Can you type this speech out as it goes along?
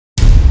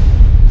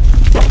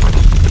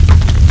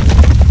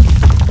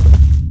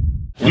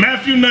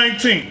Matthew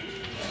 19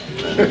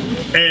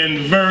 and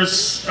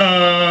verse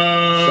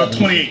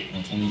 28.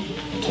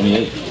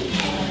 28.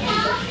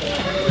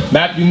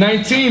 Matthew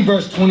 19,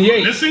 verse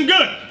 28. Listen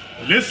good.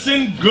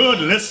 Listen good.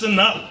 Listen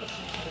up.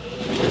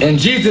 And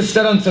Jesus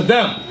said unto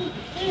them,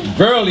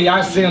 Verily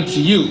I say unto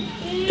you,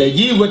 that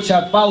ye which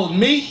have followed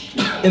me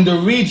in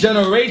the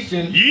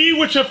regeneration, ye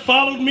which have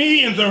followed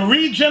me in the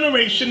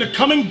regeneration, the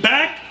coming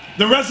back,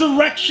 the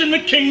resurrection, the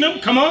kingdom,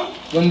 come on.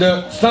 when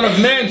the Son of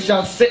Man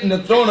shall sit in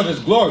the throne of his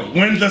glory,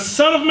 When the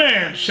Son of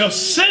Man shall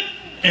sit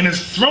in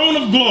his throne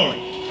of glory,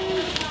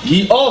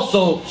 ye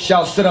also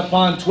shall sit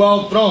upon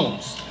 12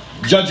 thrones,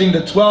 judging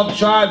the 12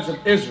 tribes of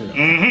Israel.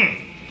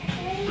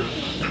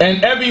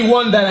 And every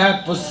one that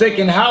hath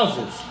forsaken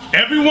houses,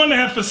 everyone that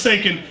hath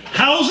forsaken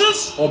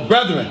houses, or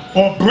brethren,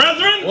 or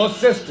brethren, or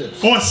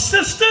sisters, or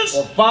sisters,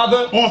 or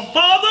father, or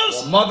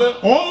fathers, or mother,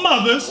 or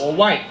mothers, or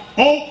wife,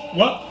 or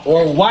what?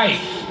 or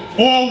wife,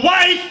 Or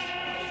wife,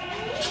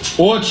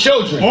 or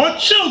children, or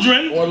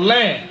children, or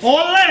land, or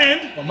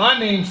land, for my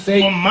name's for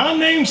sake, my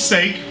name's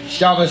sake,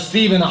 shall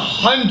receive an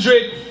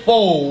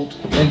 100-fold,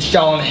 and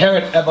shall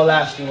inherit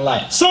everlasting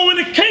life. So in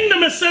the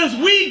kingdom it says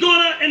we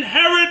gonna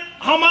inherit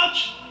how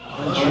much?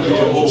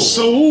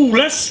 So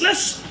let's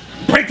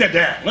break that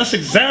down. Let's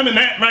examine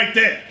that right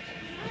there.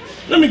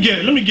 Let me get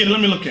it. Let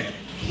me look at it.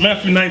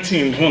 Matthew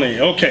 19, 20.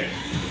 Okay.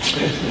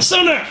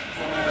 So now,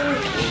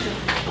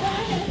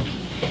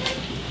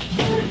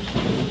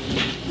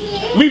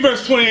 read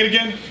verse 28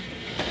 again.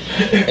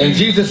 And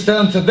Jesus said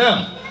unto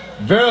them,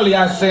 Verily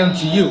I say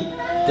unto you,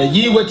 that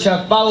ye which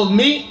have followed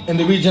me in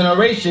the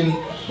regeneration,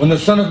 when the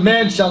Son of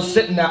Man shall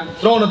sit in that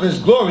throne of his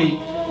glory,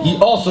 ye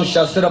also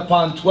shall sit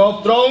upon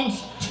 12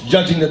 thrones,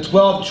 judging the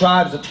 12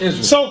 tribes of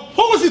Israel. So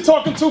who was he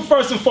talking to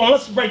first and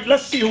foremost?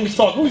 Let's see who he's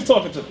talking. Who he's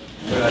talking to?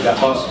 The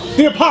apostles.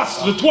 The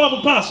apostles, the 12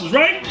 apostles,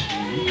 right?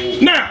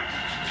 Now,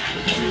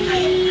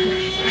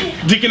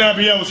 Deacon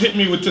Abiel was hitting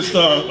me with this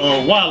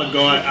a while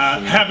ago. I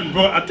haven't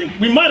brought, I think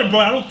we might have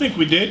brought, I don't think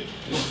we did.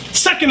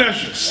 Second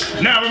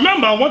Esdras. Now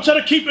remember, I want you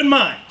to keep in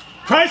mind,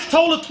 Christ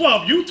told the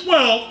 12, you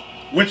 12,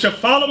 which have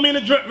followed me in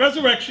the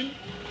resurrection,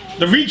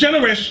 the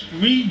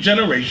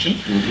regeneration,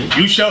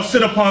 you shall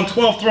sit upon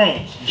 12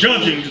 thrones,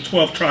 judging the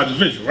 12 tribes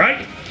of Israel,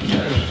 right?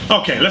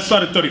 Okay, let's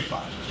start at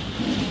 35.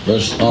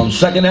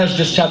 Second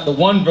Esdras chapter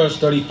 1, verse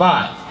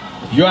 35.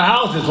 Your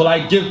houses will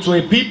I give to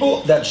a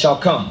people that shall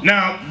come.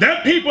 Now,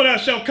 that people that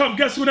shall come,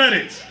 guess who that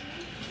is?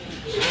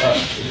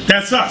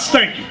 That's us,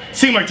 thank you.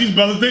 Seemed like these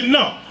brothers didn't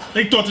know.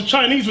 They thought the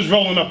Chinese was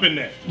rolling up in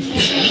there.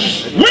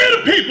 We're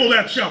the people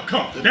that shall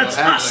come. That's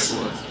us.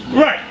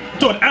 Right.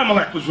 Thought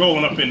Amalek was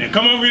rolling up in there.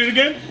 Come on, read it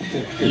again.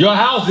 Your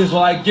houses will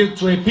I give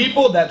to a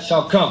people that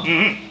shall come,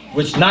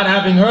 which not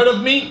having heard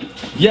of me,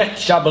 yet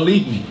shall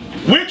believe me.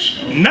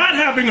 Which not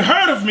having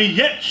heard of me,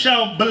 yet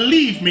shall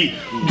believe me.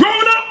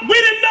 Growing up, we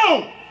didn't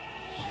know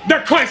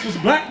that Christ was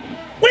black.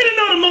 We didn't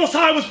know the Most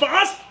High was for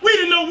us. We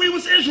didn't know we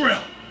was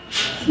Israel.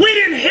 We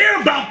didn't hear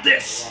about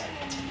this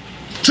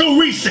till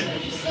recent.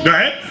 Go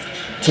ahead.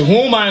 To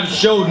whom I have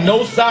showed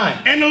no sign.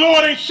 And the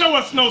Lord ain't show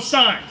us no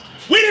signs.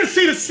 We didn't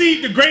see the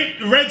sea, the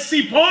great Red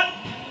Sea part.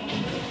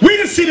 We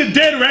didn't see the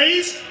dead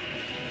raised.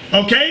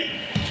 Okay?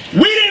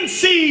 We didn't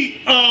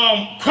see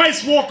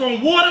Christ walk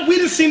on water. We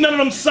didn't see none of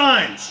them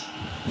signs.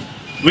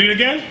 Read it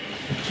again.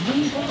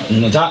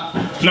 On the top.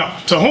 No.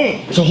 To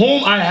whom? To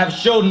whom I have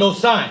showed no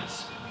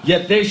signs,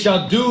 yet they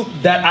shall do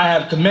that I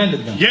have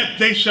commanded them. Yet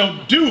they shall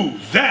do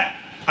that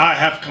I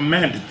have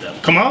commanded them.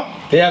 Come on.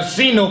 They have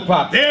seen no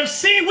prophet. They have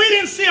seen, we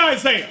didn't see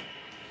Isaiah,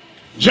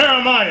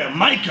 Jeremiah,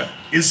 Micah,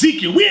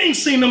 Ezekiel. We ain't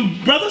seen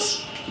them,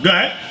 brothers. Go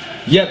ahead.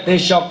 Yet they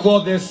shall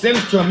call their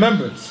sins to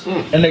remembrance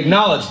and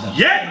acknowledge them.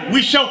 Yet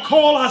we shall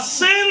call our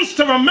sins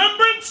to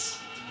remembrance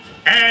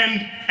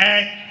and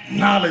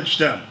acknowledge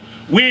them.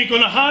 We ain't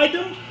going to hide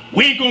them.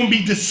 We ain't going to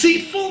be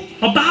deceitful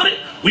about it.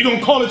 We're going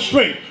to call it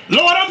straight.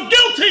 Lord, I'm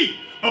guilty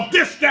of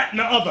this, that, and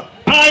the other.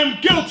 I am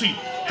guilty.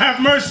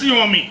 Have mercy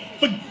on me.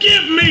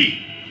 Forgive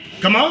me.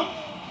 Come on.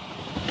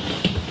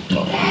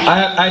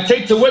 I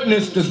take to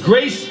witness the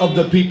grace of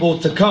the people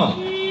to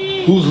come,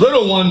 whose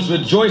little ones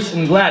rejoice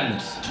in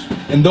gladness.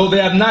 And though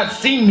they have not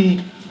seen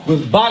me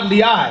with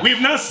bodily eyes, we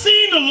have not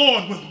seen the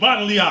Lord with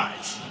bodily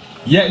eyes,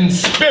 yet in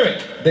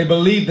spirit they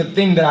believe the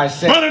thing that I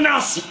say. But in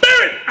our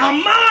spirit, our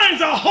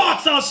minds, our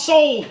hearts, our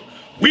soul,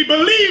 we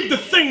believe the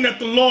thing that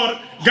the Lord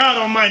God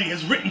Almighty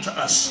has written to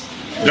us.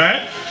 Go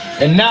ahead.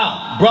 And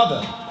now,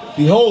 brother,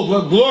 behold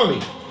what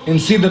glory, and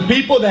see the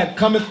people that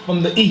cometh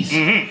from the east,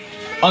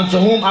 unto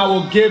whom I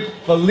will give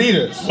for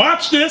leaders.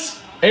 Watch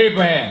this.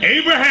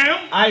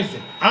 Abraham,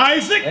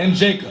 Isaac, and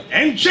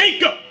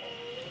Jacob,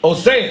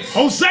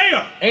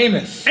 Hosea,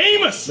 Amos,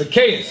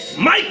 Micaiah,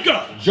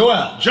 Micah,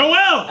 Joel,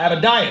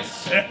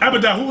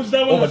 Abadiah, who was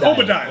that one?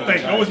 Obadiah.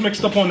 Thank you. I always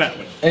mixed up on that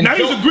one. And now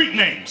these are Greek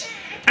names.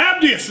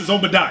 Abdias is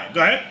Obadiah.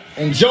 Go ahead.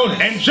 And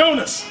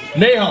Jonas,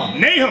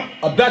 Nahum,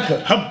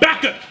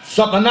 Habakkuk,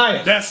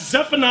 Zephaniah, that's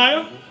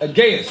Zephaniah,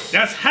 Aggeus,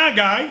 that's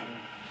Haggai,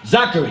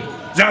 Zachary,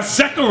 that's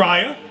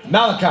Zechariah,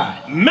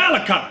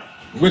 Malachi,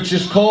 which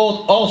is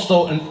called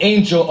also an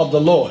angel of the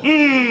Lord.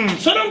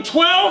 So them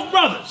 12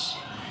 brothers,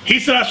 he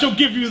said, I shall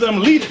give you them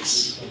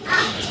leaders.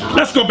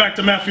 Let's go back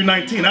to Matthew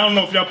 19. I don't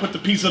know if y'all put the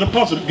piece of the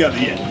puzzle together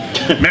yet.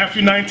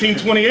 Matthew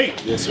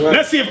 19:28. That's right.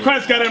 Let's see if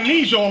Christ got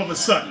amnesia all of a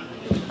sudden.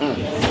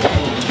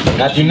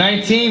 Matthew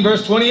 19,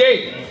 verse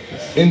 28.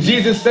 And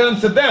Jesus said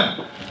unto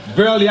them,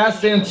 verily I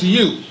say unto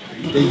you,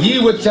 that ye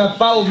which have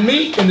followed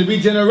me in the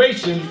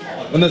regeneration,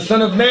 when the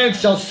Son of Man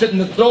shall sit in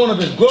the throne of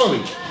his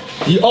glory,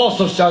 he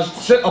also shall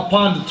sit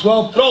upon the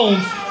 12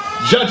 thrones,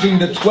 judging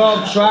the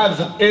 12 tribes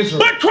of Israel.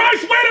 But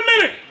Christ, wait a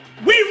minute.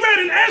 We read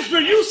in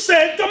Ezra, you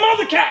said the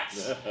mother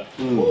cats.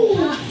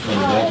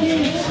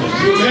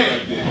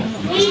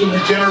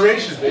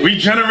 Regeneration.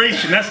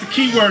 Regeneration, that's the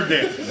key word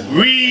there.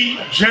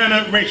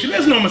 Regeneration.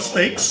 There's no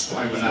mistakes.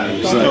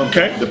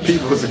 Okay. The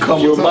people was to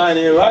come. Your mind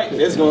ain't right.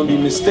 There's gonna be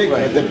mistake.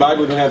 But the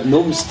Bible don't have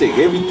no mistake.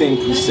 Everything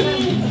precept.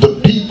 The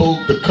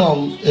people to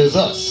come is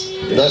us.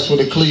 That's what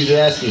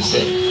Ecclesiastes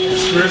said.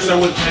 Spirits that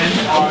would tend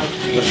are.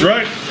 That's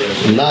right.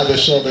 Neither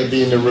shall there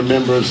be in the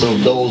remembrance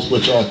of those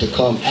which are to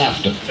come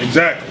after.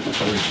 Exactly.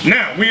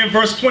 Now, we in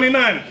verse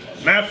 29.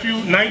 Matthew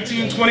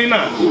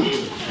 19:29.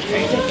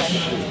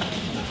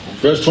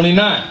 Verse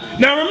 29.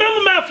 Now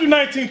remember Matthew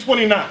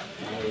 19:29.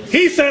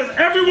 He says,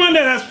 everyone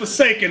that has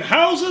forsaken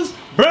houses,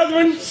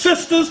 brethren,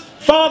 sisters,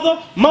 father,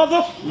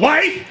 mother,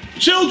 wife,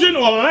 children,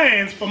 or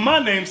lands for my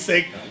name's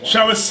sake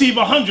shall receive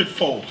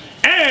 100-fold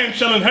and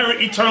shall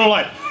inherit eternal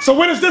life. So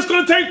when is this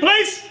going to take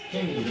place?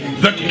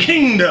 The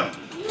kingdom.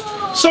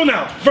 So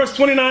now, verse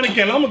 29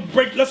 again.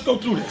 Let's go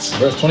through this.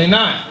 Verse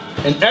 29.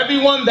 And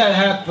everyone that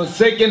hath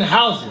forsaken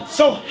houses.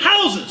 So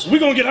houses. We're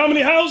going to get how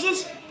many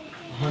houses?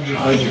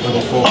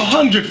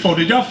 100-fold.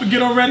 Did y'all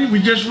forget already? We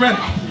just read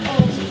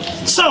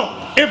it. So,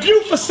 if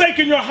you've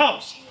forsaken your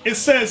house, it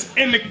says,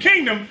 in the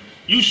kingdom,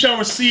 you shall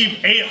receive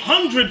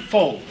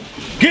 100-fold.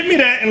 Give me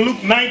that in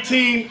Luke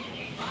 19,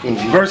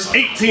 verse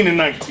 18 and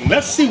 19.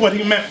 Let's see what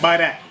he meant by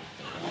that.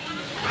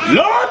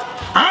 Lord,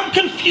 I'm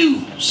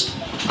confused.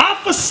 I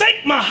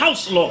forsake my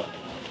house, Lord.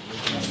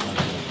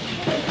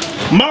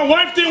 My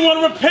wife didn't want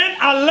to repent.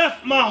 I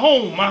left my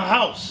home, my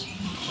house.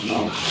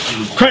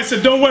 Christ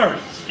said, don't worry.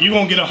 You're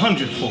going to get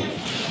 100-fold.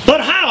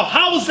 But how?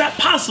 How is that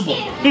possible?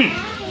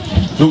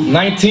 Luke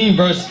 19,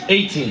 verse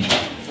 18.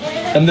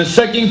 And the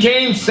second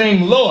came,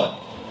 saying, Lord,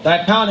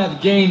 thy pound hath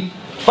gained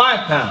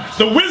 5 pounds.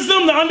 The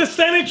wisdom, the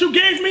understanding that you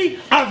gave me,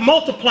 I've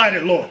multiplied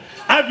it, Lord.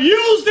 I've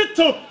used it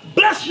to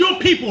bless your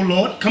people,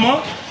 Lord. Come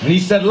on. And he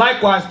said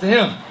likewise to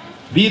him,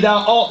 be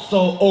thou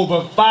also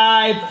over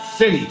 5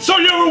 cities. So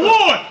your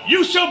reward,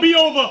 you shall be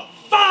over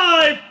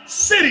 5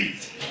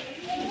 cities.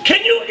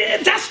 Can you,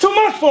 that's too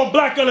much for a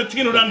black or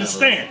Latino to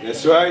understand.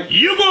 That's right.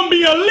 You're going to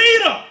be a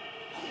leader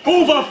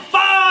over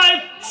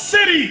 5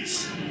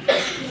 cities.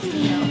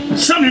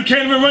 Some of you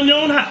can't even run your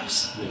own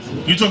house.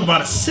 You talk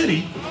about a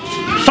city,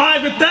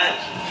 5 at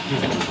that.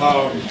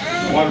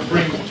 I want to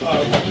bring a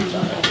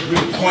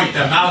point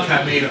that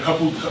Malachi made a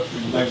couple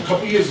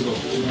years ago.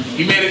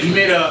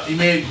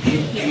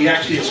 He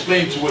actually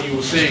explained to what you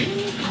were saying.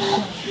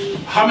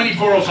 How many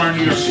boroughs are in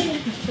New York City?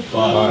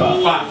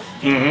 5.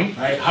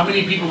 Right? How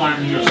many people are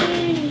in New York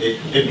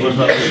City?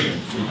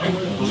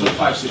 Those are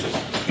 5 cities.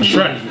 That's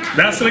right.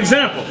 That's an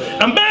example.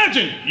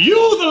 Imagine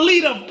you, the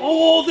leader of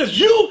all this.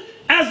 You,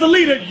 as the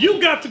leader, you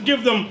got to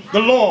give them the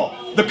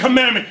law, the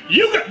commandment.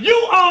 You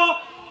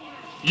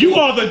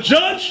are the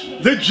judge,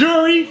 the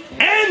jury,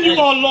 and you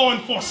are law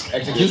enforcement.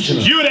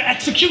 Executioner. You're the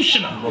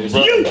executioner.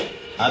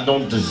 I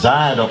don't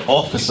desire the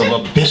office of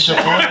a bishop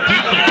or a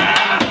deacon.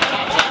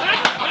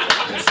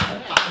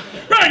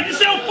 Right, you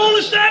see how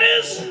foolish that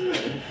is?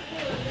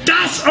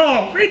 That's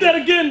all. Read that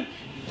again.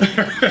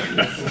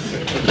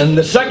 And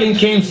the second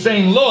came,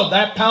 saying, Lord,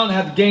 thy pound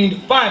hath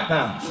gained 5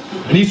 pounds.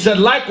 And he said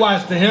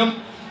likewise to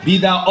him, be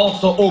thou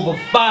also over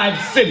 5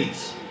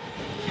 cities.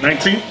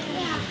 19?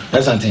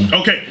 That's 19.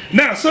 Okay,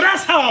 now, so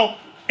that's how,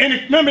 and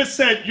remember it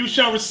said, you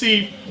shall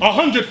receive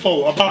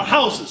 100-fold about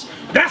houses.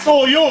 That's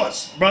all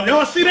yours, brother.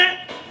 Y'all see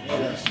that?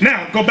 Yes.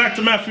 Now, go back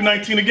to Matthew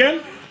 19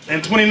 again,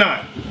 and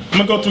 29. I'm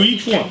going to go through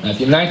each one.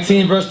 Matthew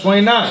 19, verse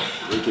 29.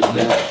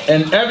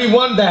 And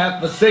everyone that hath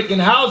forsaken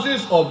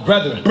houses or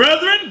brethren.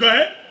 Brethren, go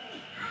ahead.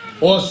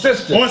 Or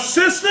sisters. Or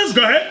sisters,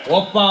 go ahead.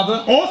 Or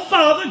father. Or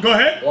father, go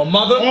ahead. Or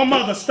mother. Or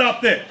mother,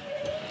 stop there.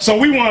 So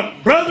we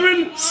want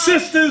brethren,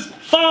 sisters,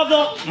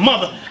 father,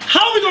 mother.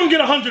 How are we going to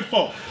get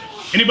 100-fold?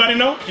 Anybody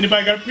know?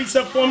 Anybody got a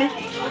precept for me?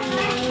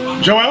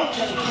 Joel?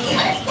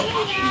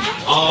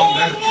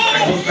 That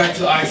goes back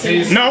to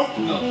Isaiah. No.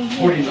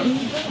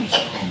 49.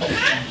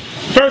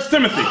 1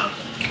 Timothy,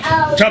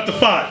 chapter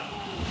 5,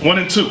 1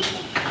 and 2.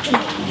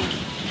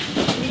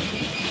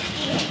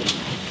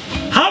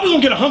 How are we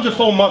going to get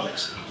 100-fold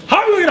mothers? How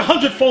are we going to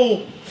get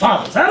 100-fold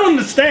fathers? I don't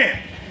understand.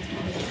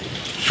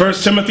 1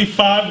 Timothy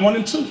 5, 1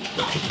 and 2.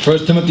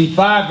 1 Timothy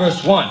 5,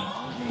 verse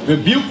 1.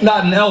 Rebuke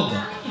not an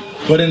elder,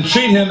 but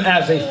entreat him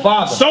as a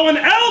father. So an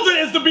elder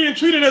is to be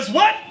entreated as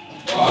what?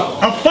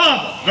 A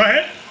father. Go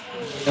ahead.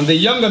 And the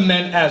younger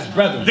men as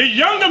brethren. The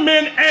younger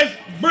men as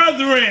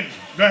brethren.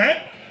 Go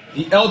ahead.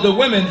 the elder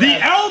women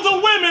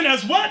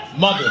as what?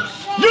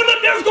 mothers. You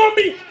know there's going to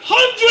be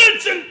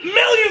hundreds and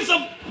millions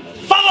of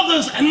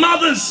fathers and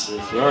mothers.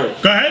 That's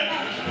right. Go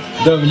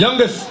ahead. The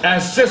youngest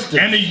as sisters.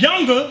 And the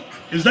younger,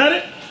 is that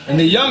it? And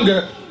the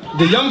younger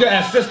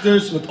as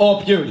sisters with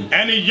all purity.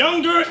 And the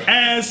younger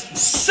as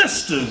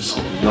sisters.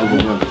 Number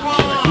one.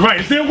 Right,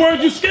 is there a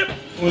word you skipped?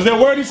 Was there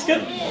a word he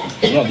skipped?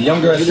 No, the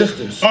younger as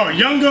sisters. Oh,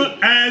 younger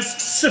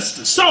as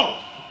sisters. So,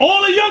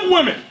 all the young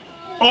women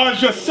are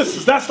your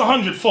sisters. That's the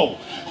hundredfold.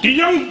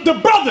 The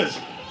brothers,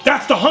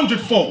 that's the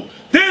hundredfold.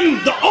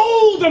 Then the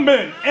older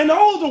men and the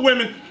older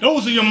women,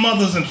 those are your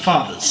mothers and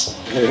fathers.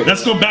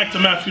 Let's go back to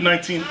Matthew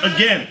 19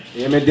 again.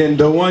 Yeah, man, then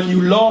the one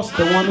you lost,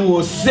 the one who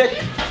was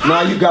sick,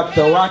 now you got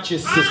the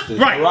righteous sister,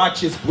 Right. the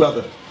righteous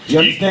brother. You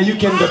understand? You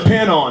can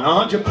depend on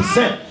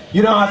 100%.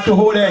 You don't have to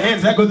hold their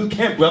hands. I go to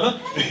camp, brother.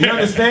 You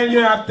understand? You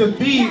have to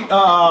be,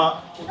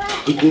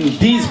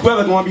 these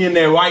brothers want to be in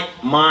their right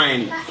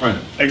mind, friend.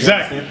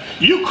 Exactly.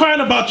 You crying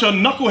about your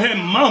knucklehead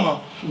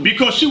mama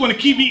because she want to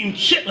keep eating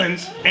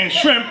chitlins and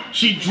shrimp.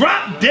 She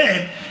dropped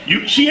dead.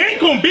 She ain't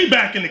going to be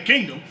back in the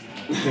kingdom.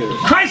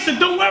 Christ said,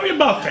 don't worry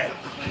about that.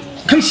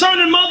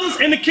 Concerning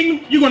mothers in the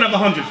kingdom, you're going to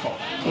have 100-fold.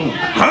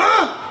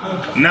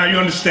 Huh? Now you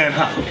understand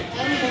how.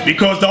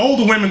 Because the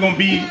older women are going to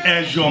be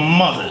as your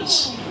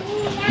mothers.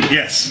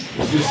 Yes.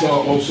 Is this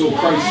also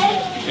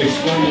Christ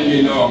explaining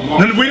in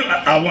Mark? No,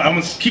 I'm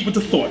going to keep with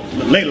the thought.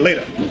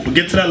 Later. We'll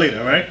get to that later,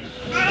 all right?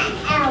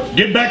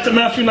 Get back to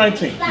Matthew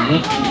 19.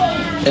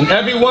 And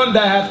everyone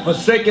that hath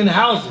forsaken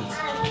houses,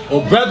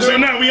 or brethren. So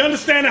now we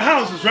understand the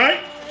houses, right?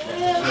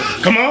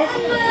 Come on.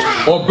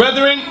 Or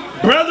brethren.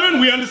 Brethren,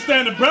 we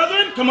understand the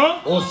brethren. Come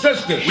on. Or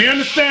sisters. We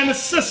understand the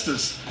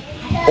sisters.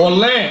 Or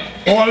land.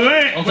 Or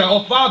land. Okay,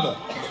 or father.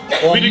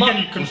 Or Read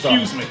again, you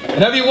confuse me.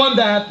 And everyone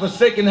that hath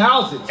forsaken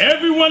houses.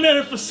 Everyone that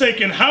hath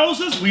forsaken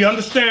houses, we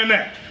understand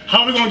that.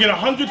 How are we going to get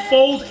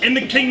 100-fold in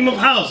the kingdom of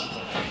houses?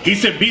 He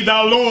said, be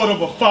thou Lord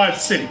over 5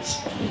 cities.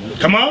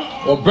 Come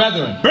on. Or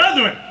brethren.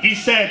 Brethren. He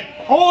said,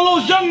 all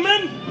those young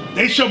men,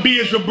 they shall be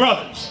as your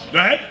brothers. Go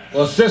ahead.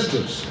 Or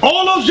sisters.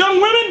 All those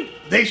young women,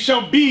 they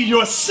shall be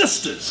your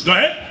sisters. Go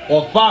ahead.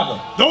 Or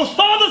father. Those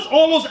fathers,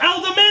 all those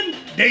elder men,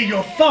 they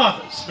your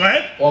fathers. Go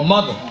ahead. Or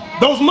mother.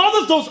 Those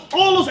mothers,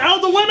 all those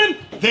elder women,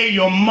 they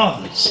your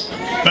mothers. Go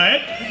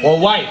ahead. Or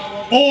wife.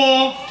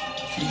 Or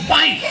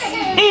wife.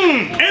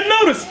 And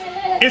notice,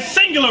 it's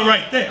singular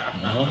right there.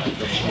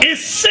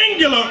 It's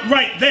singular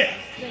right there.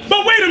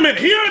 But wait a minute,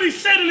 he already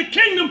said in the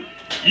kingdom,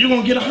 you're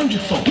going to get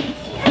 100-fold.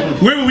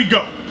 Where will we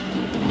go?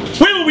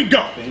 Where will we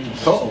go?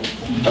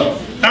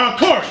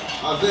 Corey.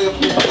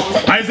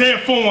 Isaiah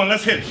 4:1,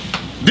 let's hit it.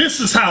 This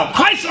is how.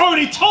 Christ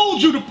already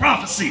told you the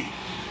prophecy.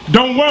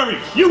 Don't worry.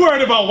 You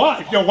worried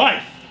about your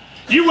wife.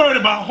 You worried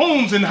about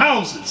homes and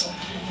houses.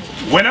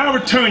 When I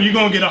return, you're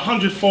going to get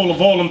 100-fold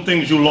of all them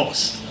things you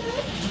lost.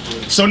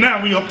 So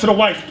now we up to the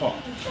wife part.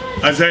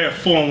 Isaiah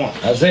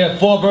 4:1. Isaiah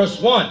 4 verse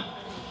 1.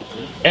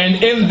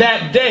 And in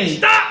that day.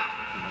 Stop!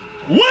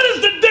 What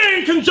is the day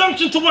in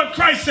conjunction to what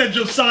Christ said,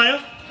 Josiah?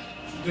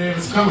 The day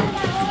is coming.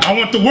 I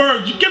want the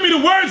words. You give me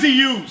the words he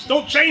used.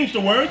 Don't change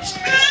the words.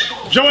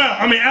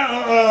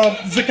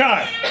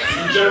 Zekiah.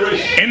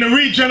 In the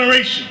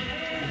regeneration.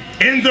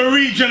 In the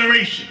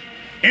regeneration.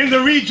 In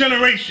the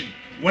regeneration.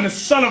 When the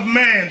Son of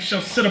Man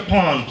shall sit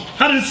upon.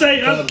 How did it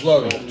say?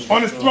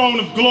 On his throne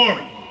of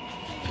glory.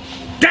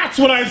 That's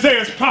what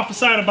Isaiah is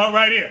prophesying about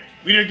right here.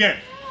 Read it again.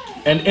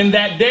 And in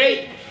that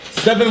day,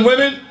 7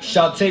 women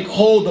shall take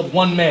hold of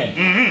one man,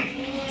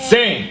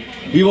 saying,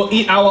 we will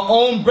eat our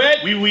own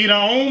bread. We will eat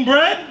our own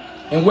bread.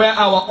 And wear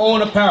our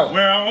own apparel.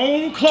 Wear our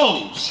own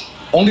clothes.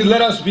 Only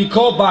let us be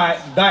called by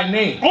thy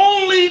name.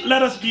 Only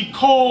let us be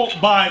called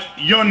by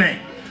your name.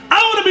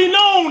 I want to be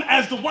known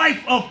as the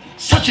wife of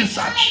such and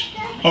such.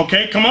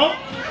 Okay, come on.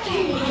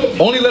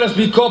 Only let us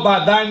be called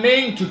by thy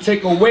name to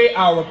take away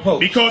our reproach.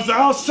 Because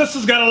our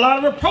sisters got a lot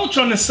of reproach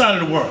on this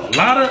side of the world.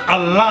 A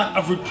lot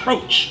of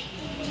reproach.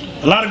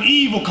 A lot of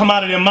evil come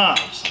out of their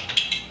mouths,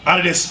 out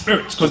of their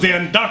spirits, because they're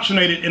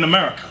indoctrinated in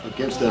America.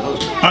 Against their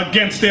husband.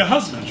 Against their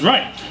husbands,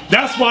 right.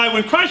 That's why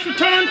when Christ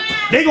returns,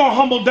 they're going to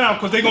humble down,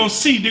 because they're going to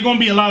see, they're going to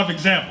be a lot of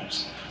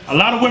examples. A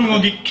lot of women are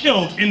going to get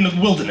killed in the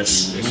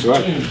wilderness. That's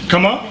right.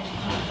 Come on.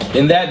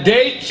 In that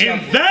day,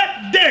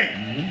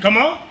 come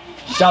on,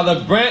 shall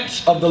the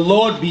branch of the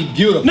Lord be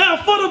beautiful. Now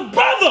for the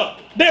brother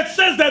that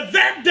says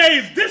that day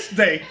is this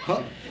day,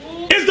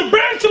 is the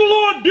branch of the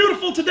Lord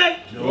beautiful today?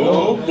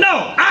 No.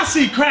 No, I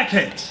see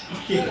crackheads.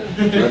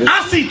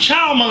 I see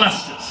child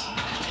molesters.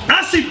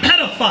 I see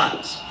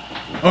pedophiles.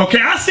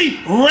 Okay, I see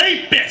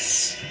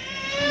rapists.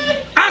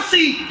 I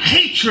see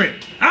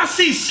hatred. I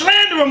see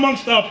slander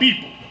amongst our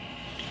people.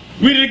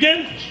 Read it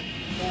again.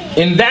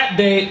 In that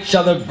day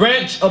shall the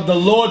branch of the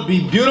Lord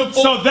be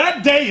beautiful. So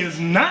that day is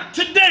not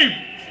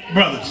today,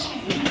 brothers.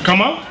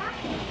 Come on.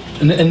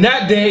 In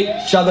that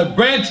day shall the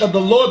branch of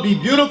the Lord be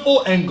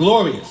beautiful and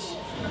glorious,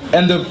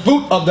 and the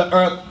fruit of the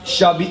earth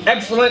shall be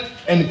excellent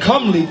and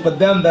comely for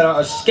them that are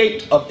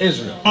escaped of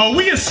Israel. Are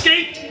we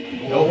escaped?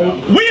 No.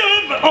 We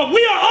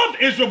are of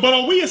Israel, but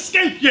are we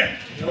escaped yet?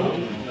 No.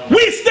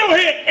 We still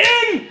here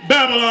in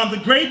Babylon the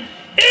Great,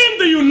 in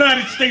the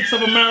United States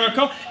of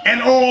America,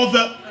 and all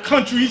the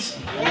countries.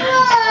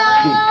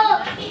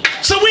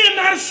 So we have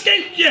not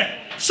escaped yet.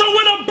 So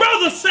when a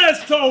brother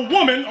says to a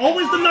woman,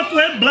 always the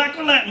knucklehead, black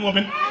or Latin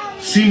woman,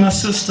 see my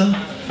sister,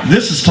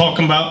 this is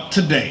talking about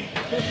today.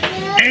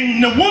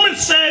 And the woman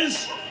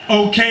says,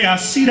 okay, I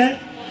see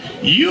that.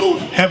 You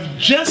have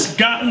just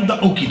gotten the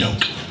okie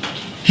doke.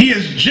 He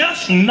has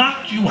just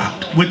knocked you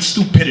out with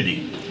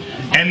stupidity.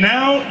 And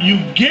now you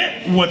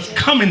get what's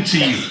coming to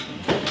you.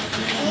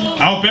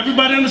 I hope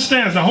everybody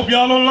understands. I hope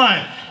y'all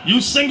online.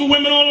 You single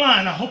women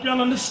online, I hope y'all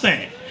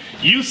understand.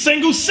 You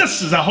single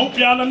sisters, I hope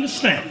y'all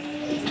understand.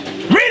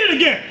 Read it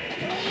again.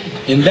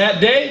 In that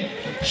day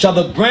shall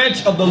the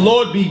branch of the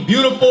Lord be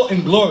beautiful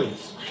and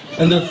glorious,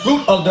 and the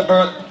fruit of the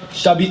earth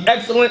shall be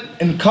excellent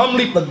and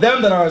comely for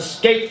them that are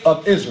escaped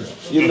of Israel.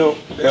 You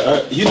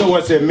know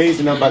what's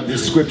amazing about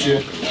this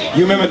scripture?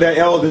 You remember the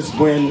elders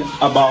when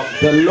about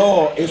the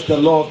law is the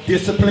law of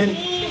discipline?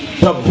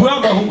 The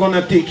brother who's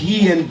gonna take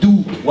heed and do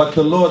what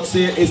the Lord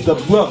said is the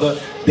brother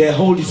that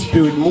Holy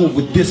Spirit moved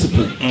with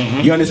discipline.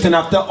 You understand?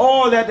 After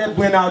all that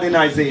went out in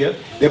Isaiah,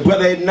 the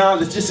brother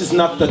acknowledged this is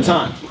not the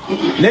time.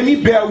 Let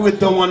me bear with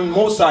the one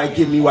Most High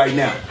give me right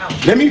now.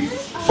 Let me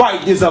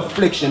fight this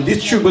affliction,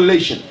 this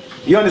tribulation.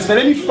 You understand?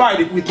 Let me fight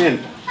it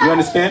within. You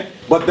understand?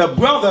 But the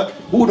brother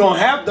who don't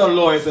have the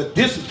law as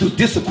to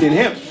discipline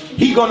him,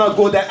 he gonna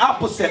go the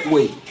opposite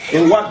way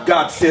in what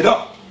God set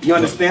up. You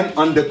understand?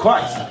 Under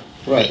Christ.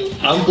 Right.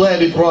 I'm glad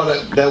he brought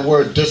that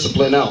word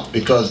discipline out,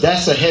 because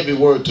that's a heavy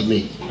word to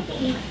me.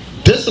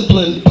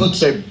 Discipline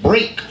puts a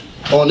brake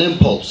on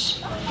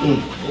impulse.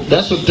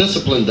 That's what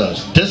discipline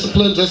does.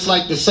 Discipline just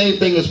like the same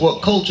thing as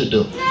what culture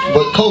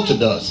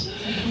does.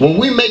 When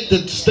we make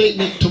the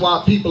statement to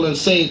our people and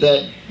say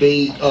that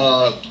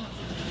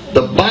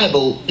the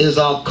Bible is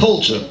our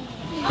culture,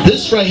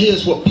 this right here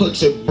is what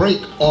puts a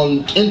brake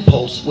on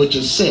impulse, which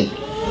is sin.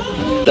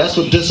 That's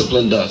what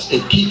discipline does.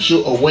 It keeps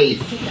you away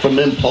from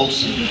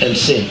impulse and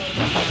sin.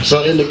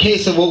 So in the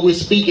case of what we're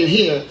speaking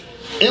here,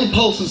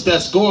 impulses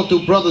that's going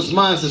through brothers'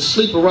 minds that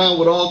sleep around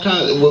with all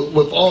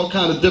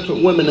kind of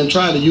different women and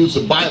trying to use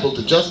the Bible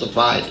to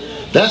justify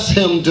it, that's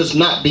him just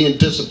not being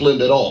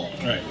disciplined at all.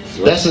 Right.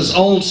 That's his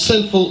own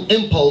sinful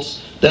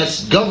impulse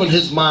that's governed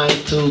his mind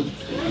to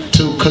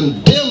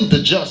condemn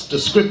the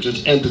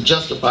scriptures and to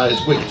justify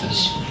his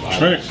wickedness.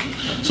 Right.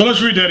 So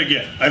let's read that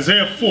again.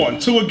 Isaiah 4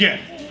 and 2 again.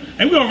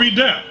 And we're going to read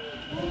down.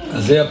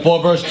 Isaiah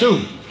 4 verse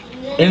 2.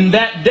 In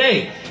that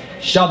day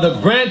shall the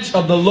branch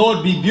of the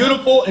Lord be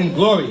beautiful and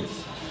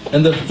glorious,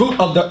 and the fruit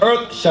of the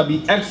earth shall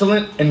be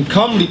excellent and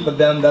comely for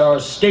them that are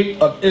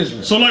escaped of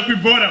Israel. So like we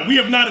brought out, we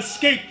have not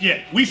escaped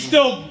yet. We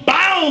still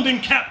bound in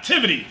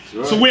captivity.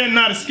 So we're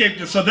not escaped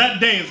yet. So that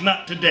day is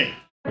not today.